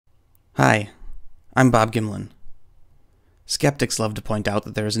Hi, I'm Bob Gymlan. Skeptics love to point out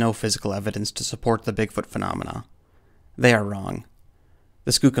that there is no physical evidence to support the Bigfoot phenomena. They are wrong.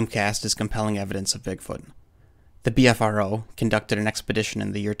 The Skookum Cast is compelling evidence of Bigfoot. The BFRO conducted an expedition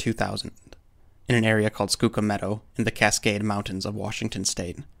in the year 2000 in an area called Skookum Meadow in the Cascade Mountains of Washington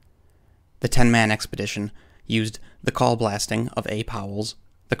State. The 10-man expedition used the call blasting of ape howls,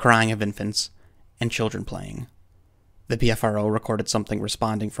 the crying of infants, and children playing. The BFRO recorded something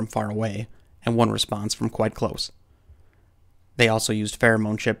responding from far away, and one response from quite close. They also used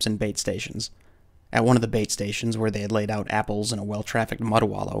pheromone chips and bait stations. At one of the bait stations, where they had laid out apples in a well-trafficked mud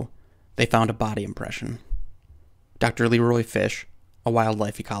wallow, they found a body impression. Dr. Leroy Fish, a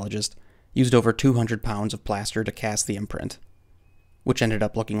wildlife ecologist, used over 200 pounds of plaster to cast the imprint, which ended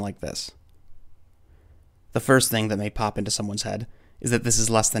up looking like this. The first thing that may pop into someone's head is that this is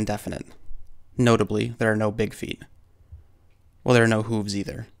less than definite. Notably, there are no big feet. Well, there are no hooves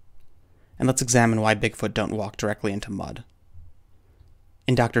either. And let's examine why Bigfoot don't walk directly into mud.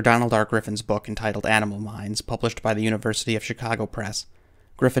 In Dr. Donald R. Griffin's book entitled Animal Minds, published by the University of Chicago Press,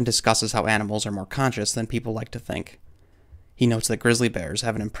 Griffin discusses how animals are more conscious than people like to think. He notes that grizzly bears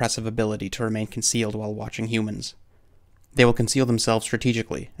have an impressive ability to remain concealed while watching humans. They will conceal themselves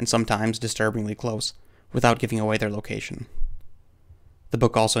strategically, and sometimes disturbingly close, without giving away their location. The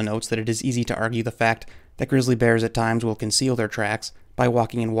book also notes that it is easy to argue the fact that grizzly bears at times will conceal their tracks by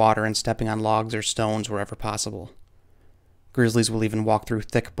walking in water and stepping on logs or stones wherever possible. Grizzlies will even walk through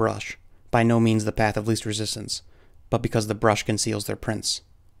thick brush, by no means the path of least resistance, but because the brush conceals their prints.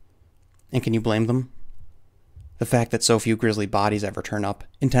 And can you blame them? The fact that so few grizzly bodies ever turn up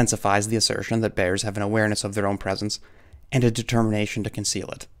intensifies the assertion that bears have an awareness of their own presence and a determination to conceal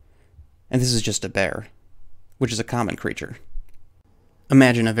it. And this is just a bear, which is a common creature.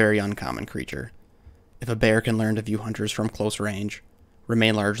 Imagine a very uncommon creature. If a bear can learn to view hunters from close range,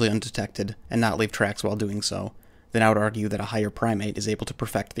 remain largely undetected, and not leave tracks while doing so, then I would argue that a higher primate is able to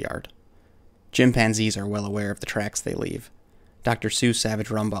perfect the art. Chimpanzees are well aware of the tracks they leave. Dr. Sue Savage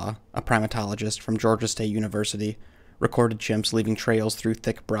Rumbaugh, a primatologist from Georgia State University, recorded chimps leaving trails through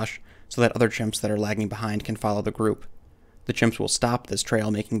thick brush so that other chimps that are lagging behind can follow the group. The chimps will stop this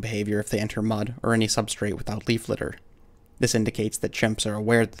trail-making behavior if they enter mud or any substrate without leaf litter. This indicates that chimps are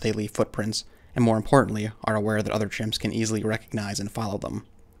aware that they leave footprints, and more importantly, are aware that other chimps can easily recognize and follow them.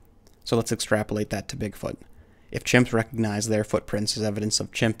 So let's extrapolate that to Bigfoot. If chimps recognize their footprints as evidence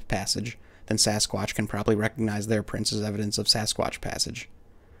of chimp passage, then Sasquatch can probably recognize their prints as evidence of Sasquatch passage.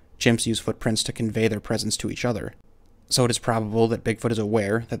 Chimps use footprints to convey their presence to each other, so it is probable that Bigfoot is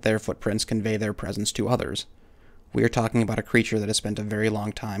aware that their footprints convey their presence to others. We are talking about a creature that has spent a very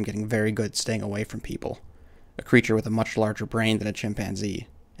long time getting very good staying away from people. A creature with a much larger brain than a chimpanzee,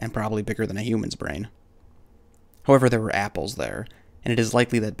 and probably bigger than a human's brain. However, there were apples there, and it is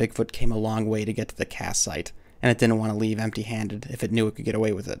likely that Bigfoot came a long way to get to the cast site, and it didn't want to leave empty-handed if it knew it could get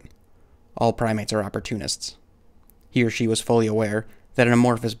away with it. All primates are opportunists. He or she was fully aware that an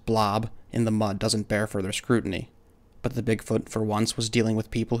amorphous blob in the mud doesn't bear further scrutiny, but the Bigfoot for once was dealing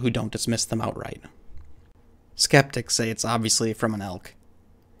with people who don't dismiss them outright. Skeptics say it's obviously from an elk.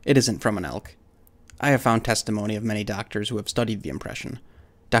 It isn't from an elk. I have found testimony of many doctors who have studied the impression.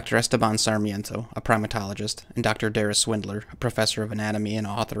 Dr. Esteban Sarmiento, a primatologist, and Dr. Darius Swindler, a professor of anatomy and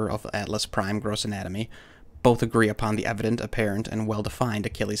author of Atlas Prime Gross Anatomy, both agree upon the evident, apparent, and well-defined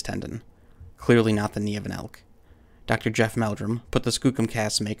Achilles tendon. Clearly not the knee of an elk. Dr. Jeff Meldrum put the Skookum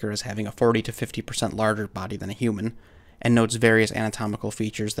Cast maker as having a 40 to 50% larger body than a human, and notes various anatomical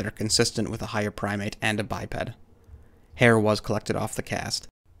features that are consistent with a higher primate and a biped. Hair was collected off the cast.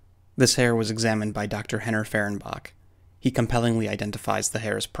 This hair was examined by Dr. Henner Fehrenbach. He compellingly identifies the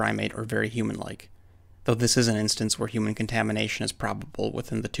hair as primate or very human-like, though this is an instance where human contamination is probable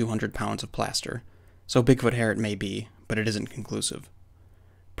within the 200 pounds of plaster, so Bigfoot hair it may be, but it isn't conclusive.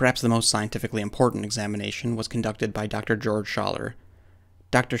 Perhaps the most scientifically important examination was conducted by Dr. George Schaller.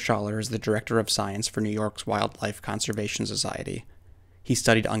 Dr. Schaller is the Director of Science for New York's Wildlife Conservation Society. He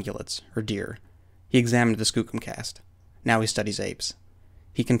studied ungulates, or deer. He examined the Skookum Cast. Now he studies apes.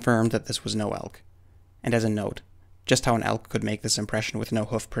 He confirmed that this was no elk. And as a note, just how an elk could make this impression with no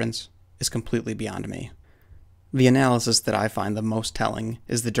hoof prints is completely beyond me. The analysis that I find the most telling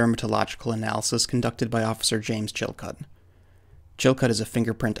is the dermatological analysis conducted by Officer James Chilcutt. Chilcutt is a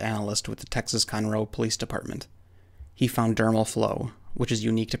fingerprint analyst with the Texas Conroe Police Department. He found dermal flow, which is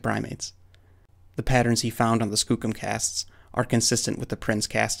unique to primates. The patterns he found on the Skookum Casts are consistent with the prints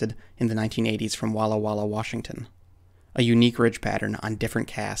casted in the 1980s from Walla Walla, Washington. A unique ridge pattern on different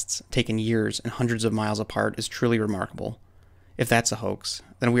casts, taken years and hundreds of miles apart, is truly remarkable. If that's a hoax,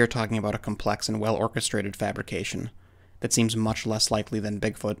 then we are talking about a complex and well-orchestrated fabrication that seems much less likely than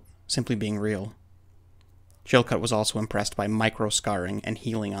Bigfoot, simply being real. Chilcutt was also impressed by micro-scarring and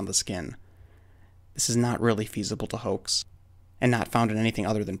healing on the skin. This is not really feasible to hoax, and not found in anything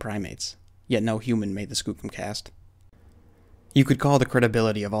other than primates, yet no human made the Skookum Cast. You could call the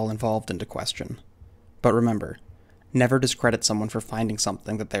credibility of all involved into question. But remember, never discredit someone for finding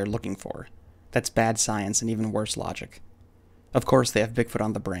something that they are looking for. That's bad science and even worse logic. Of course they have Bigfoot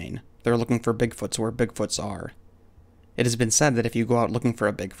on the brain. They're looking for Bigfoots where Bigfoots are. It has been said that if you go out looking for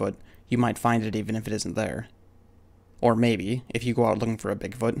a Bigfoot, you might find it even if it isn't there. Or maybe, if you go out looking for a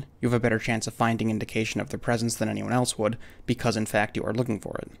Bigfoot, you have a better chance of finding indication of their presence than anyone else would, because in fact you are looking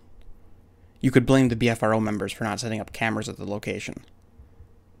for it. You could blame the BFRO members for not setting up cameras at the location.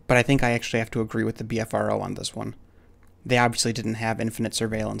 But I think I actually have to agree with the BFRO on this one. They obviously didn't have infinite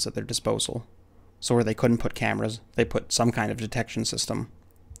surveillance at their disposal. So where they couldn't put cameras, they put some kind of detection system.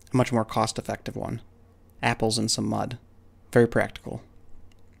 A much more cost-effective one. Apples and some mud. Very practical.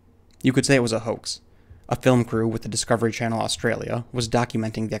 You could say it was a hoax. A film crew with the Discovery Channel Australia was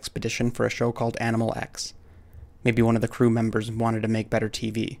documenting the expedition for a show called Animal X. Maybe one of the crew members wanted to make better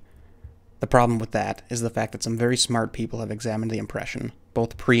TV. The problem with that is the fact that some very smart people have examined the impression,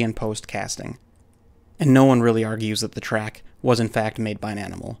 both pre- and post-casting. And no one really argues that the track was in fact made by an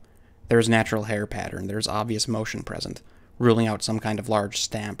animal. There is natural hair pattern, there is obvious motion present, ruling out some kind of large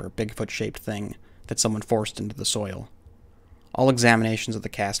stamp or Bigfoot-shaped thing that someone forced into the soil. All examinations of the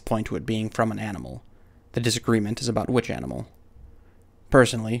cast point to it being from an animal. The disagreement is about which animal.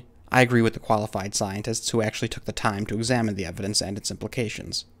 Personally, I agree with the qualified scientists who actually took the time to examine the evidence and its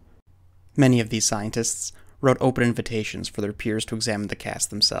implications. Many of these scientists wrote open invitations for their peers to examine the cast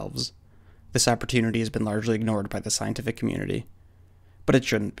themselves. This opportunity has been largely ignored by the scientific community. But it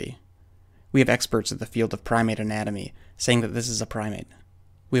shouldn't be. We have experts in the field of primate anatomy saying that this is a primate.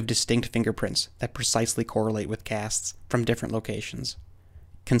 We have distinct fingerprints that precisely correlate with casts from different locations.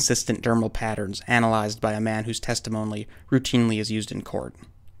 Consistent dermal patterns analyzed by a man whose testimony routinely is used in court.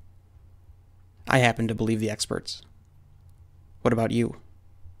 I happen to believe the experts. What about you?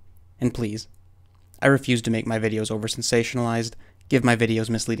 And please, I refuse to make my videos over-sensationalized, give my videos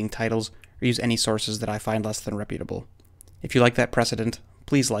misleading titles, or use any sources that I find less than reputable. If you like that precedent,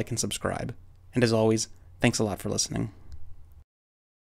 please like and subscribe. And as always, thanks a lot for listening.